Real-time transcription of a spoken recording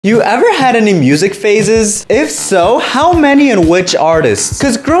You ever had any music phases? If so, how many and which artists?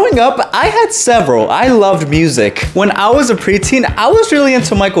 Because growing up, I had several. I loved music. When I was a preteen, I was really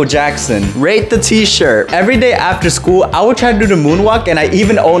into Michael Jackson. Rate the t-shirt. Every day after school, I would try to do the moonwalk and I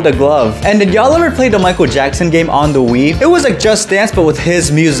even owned a glove. And did y'all ever play the Michael Jackson game on the Wii? It was like Just Dance but with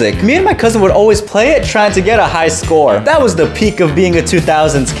his music. Me and my cousin would always play it trying to get a high score. That was the peak of being a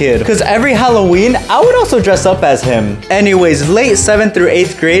 2000s kid. Because every Halloween, I would also dress up as him. Anyways, late 7th through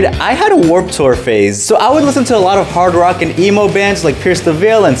 8th grade, I had a Warped Tour phase, so I would listen to a lot of hard rock and emo bands like Pierce the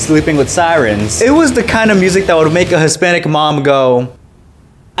Veil and Sleeping with Sirens. It was the kind of music that would make a Hispanic mom go.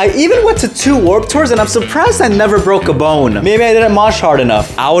 I even went to 2 Warped Tours and I'm surprised I never broke a bone. Maybe I didn't mosh hard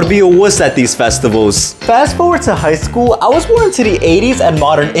enough. I would be a wuss at these festivals. Fast forward to high school, I was more into the 80s and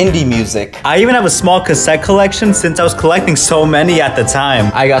modern indie music. I even have a small cassette collection since I was collecting so many at the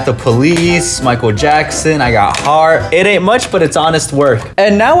time. I got The Police, Michael Jackson, I got Heart. It ain't much, but it's honest work.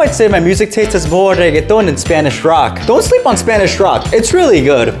 And now I'd say my music taste is more reggaeton and Spanish rock. Don't sleep on Spanish rock, it's really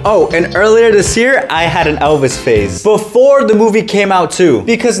good. Oh, and earlier this year, I had an Elvis phase. Before the movie came out too.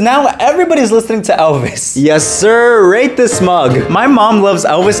 Because now everybody's listening to Elvis. Yes sir, rate this mug. My mom loves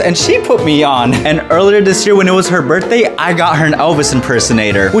Elvis and she put me on. And earlier this year when it was her birthday, I got her an Elvis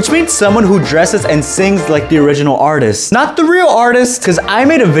impersonator. Which means someone who dresses and sings like the original artist. Not the real artist, because I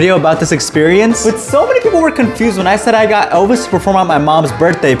made a video about this experience. But so many people were confused when I said I got Elvis to perform at my mom's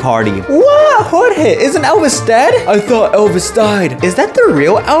birthday party. What? Jorge, isn't Elvis dead? I thought Elvis died. Is that the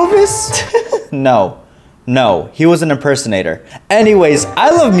real Elvis? No. No, he was an impersonator. Anyways,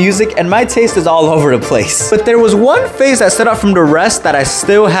 I love music and my taste is all over the place. But there was one phase that stood out from the rest that I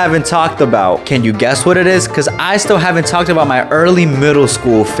still haven't talked about. Can you guess what it is? Because I still haven't talked about my early middle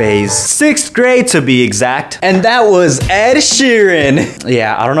school phase. 6th grade to be exact. And that was Ed Sheeran.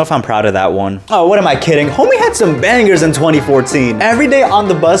 Yeah, I don't know if I'm proud of that one. Oh, what am I kidding? Homie had some bangers in 2014. Every day on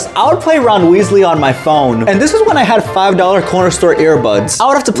the bus, I would play Ron Weasley on my phone. And this is when I had $5 corner store earbuds. I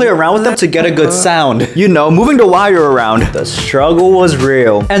would have to play around with them to get a good sound. You know, moving the wire around. The struggle was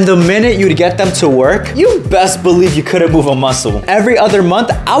real. And the minute you'd get them to work, you best believe you couldn't move a muscle. Every other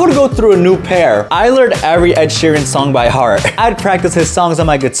month, I would go through a new pair. I learned every Ed Sheeran song by heart. I'd practice his songs on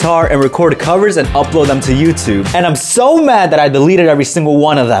my guitar and record covers and upload them to YouTube. And I'm so mad that I deleted every single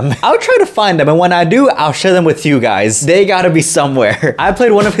one of them. I'll try to find them, and when I do, I'll share them with you guys. They gotta be somewhere. I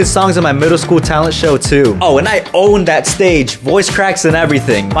played one of his songs on my middle school talent show too. Oh, and I owned that stage, voice cracks and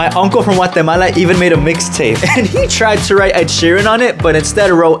everything. My uncle from Guatemala even made a mixtape and he tried to write Ed Sheeran on it, but instead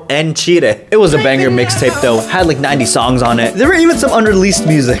wrote En Chile. It was a banger mixtape though, had like 90 songs on it. There were even some unreleased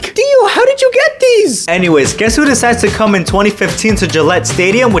music. Dio, how did you get these? Anyways, guess who decides to come in 2015 to Gillette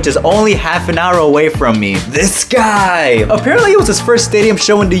Stadium, which is only half an hour away from me? This guy. Apparently it was his first stadium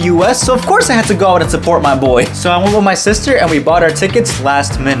show in the US, so of course I had to go out and support my boy. So I went with my sister and we bought our tickets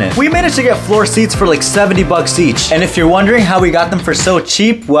last minute. We managed to get floor seats for like 70 bucks each. And if you're wondering how we got them for so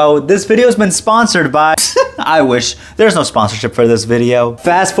cheap, well, this video has been sponsored by I wish. There's no sponsorship for this video.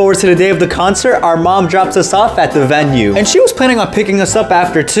 Fast forward to the day of the concert, our mom dropped us off at the venue. And she was planning on picking us up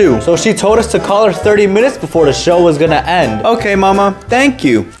after too. So she told us to call her 30 minutes before the show was gonna end. Okay, mama, thank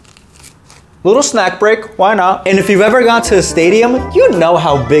you. Little snack break, why not? And if you've ever gone to a stadium, you know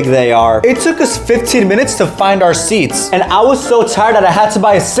how big they are. It took us 15 minutes to find our seats. And I was so tired that I had to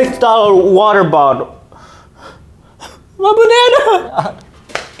buy a $6 water bottle. My banana!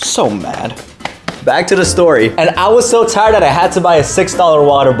 So mad. Back to the story. And I was so tired that I had to buy a $6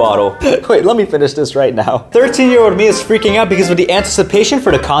 water bottle. Wait, let me finish this right now. 13-year-old me is freaking out because of the anticipation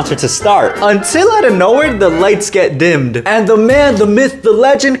for the concert to start. Until out of nowhere, the lights get dimmed. And the man, the myth, the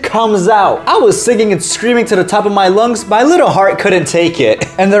legend comes out. I was singing and screaming to the top of my lungs. My little heart couldn't take it.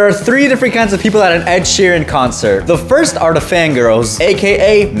 And there are 3 different kinds of people at an Ed Sheeran concert. The first are the fangirls,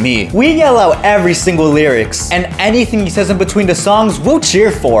 aka me. We yell out every single lyrics. And anything he says in between the songs, we'll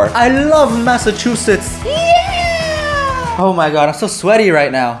cheer for. I love Massachusetts. Yeah! Oh my god, I'm so sweaty right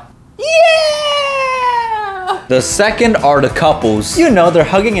now. Yeah! The second are the couples. You know, they're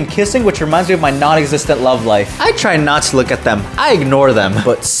hugging and kissing, which reminds me of my non-existent love life. I try not to look at them. I ignore them.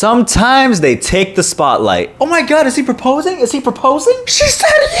 But sometimes they take the spotlight. Oh my god, is he proposing? Is he proposing? She said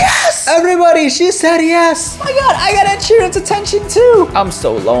yes! Everybody, she said yes. Oh my god, I got Ed Sheeran's attention too. I'm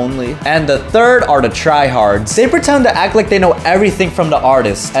so lonely. And the third are the tryhards. They pretend to act like they know everything from the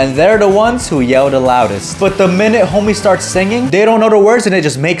artist. And they're the ones who yell the loudest. But the minute homie starts singing, they don't know the words and they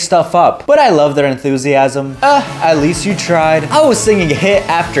just make stuff up. But I love their enthusiasm. At least you tried. I was singing hit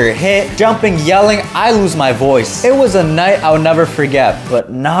after hit, jumping, yelling, I lose my voice. It was a night I'll never forget,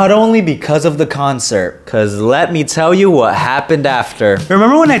 but not only because of the concert, cause let me tell you what happened after.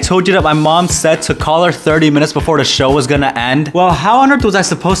 Remember when I told you that my mom said to call her 30 minutes before the show was gonna end? Well, how on earth was I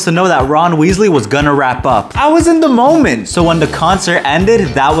supposed to know that Ron Weasley was gonna wrap up? I was in the moment. So when the concert ended,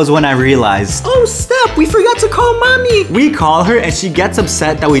 that was when I realized, oh snap, we forgot to call mommy. We call her and she gets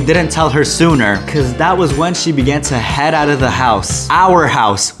upset that we didn't tell her sooner, cause that was when she began to head out of the house. Our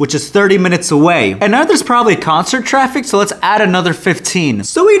house, which is 30 minutes away. And now there's probably concert traffic, so let's add another 15.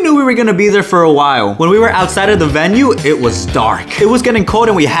 So we knew we were gonna be there for a while. When we were outside of the venue, it was dark. It was getting cold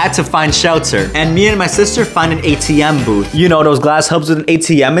and we had to find shelter. And me and my sister found an ATM booth. You know those glass hubs with an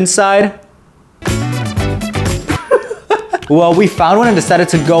ATM inside? Well, we found one and decided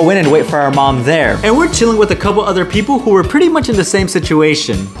to go in and wait for our mom there. And we're chilling with a couple other people who were pretty much in the same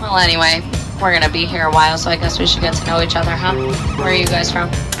situation. Well, anyway, we're gonna be here a while, so I guess we should get to know each other, huh? Where are you guys from?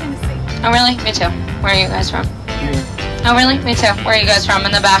 Oh, really? Me too. Where are you guys from? Oh, really? Me too. Where are you guys from?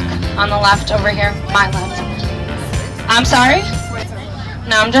 In the back, on the left, over here, my left. I'm sorry?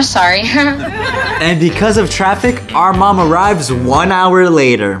 No, I'm just sorry. And because of traffic, our mom arrives 1 hour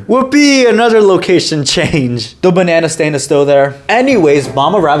later. Whoopee, another location change. The banana stand is still there. Anyways,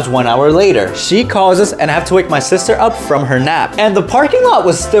 mom arrives 1 hour later. She calls us and I have to wake my sister up from her nap. And the parking lot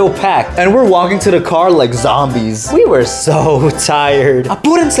was still packed. And we're walking to the car like zombies. We were so tired.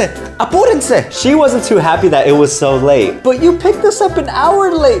 Apúrense, apúrense. She wasn't too happy that it was so late. But you picked us up an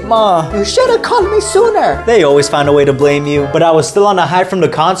hour late, ma. You should have called me sooner. They always find a way to blame you. But I was still on a high from the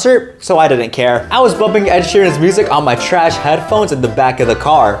concert, so I didn't care. I was bumping Ed Sheeran's music on my trash headphones in the back of the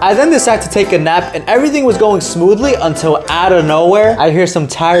car. I then decided to take a nap and everything was going smoothly until out of nowhere, I hear some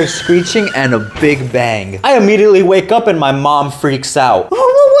tires screeching and a big bang. I immediately wake up and my mom freaks out. Oh,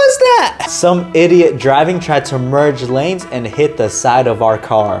 what was that? Some idiot driving tried to merge lanes and hit the side of our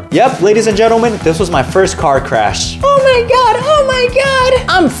car. Yep, ladies and gentlemen, this was my first car crash. Oh my god, oh my god.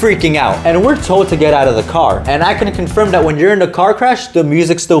 I'm freaking out and we're told to get out of the car. And I can confirm that when you're in a car crash, the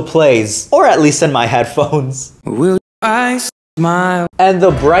music still plays, or at least in my headphones. Will I smile? And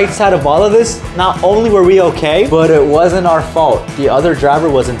the bright side of all of this, not only were we okay, but it wasn't our fault. The other driver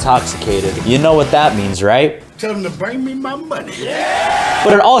was intoxicated. You know what that means, right? Tell them to bring me my money.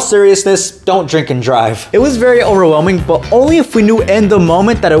 But in all seriousness, don't drink and drive. It was very overwhelming, but only if we knew in the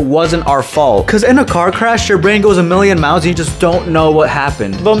moment that it wasn't our fault. Cause in a car crash, your brain goes a million miles and you just don't know what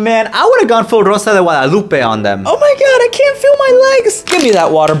happened. But man, I would have gone full Rosa de Guadalupe on them. Oh my god, I can't feel my legs. Give me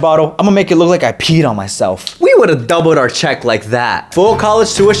that water bottle. I'm gonna make it look like I peed on myself. We would have doubled our check like that. Full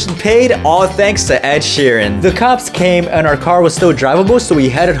college tuition paid, all thanks to Ed Sheeran. The cops came and our car was still drivable, so we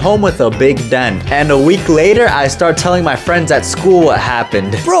headed home with a big dent. And a week later, I start telling my friends at school what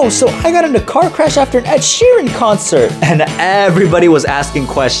happened. Bro, so I got in a car crash after an Ed Sheeran concert. And everybody was asking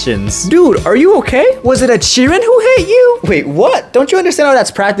questions. Dude, are you okay? Was it Ed Sheeran who hit you? Wait, what? Don't you understand how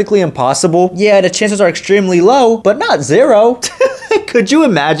that's practically impossible? Yeah, the chances are extremely low, but not zero. Could you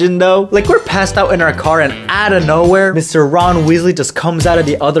imagine though? Like we're passed out in our car and out of nowhere, Mr. Ron Weasley just comes out of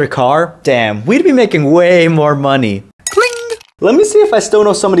the other car. Damn, we'd be making way more money. Let me see if I still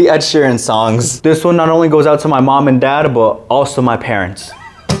know some of the Ed Sheeran songs. This one not only goes out to my mom and dad, but also my parents.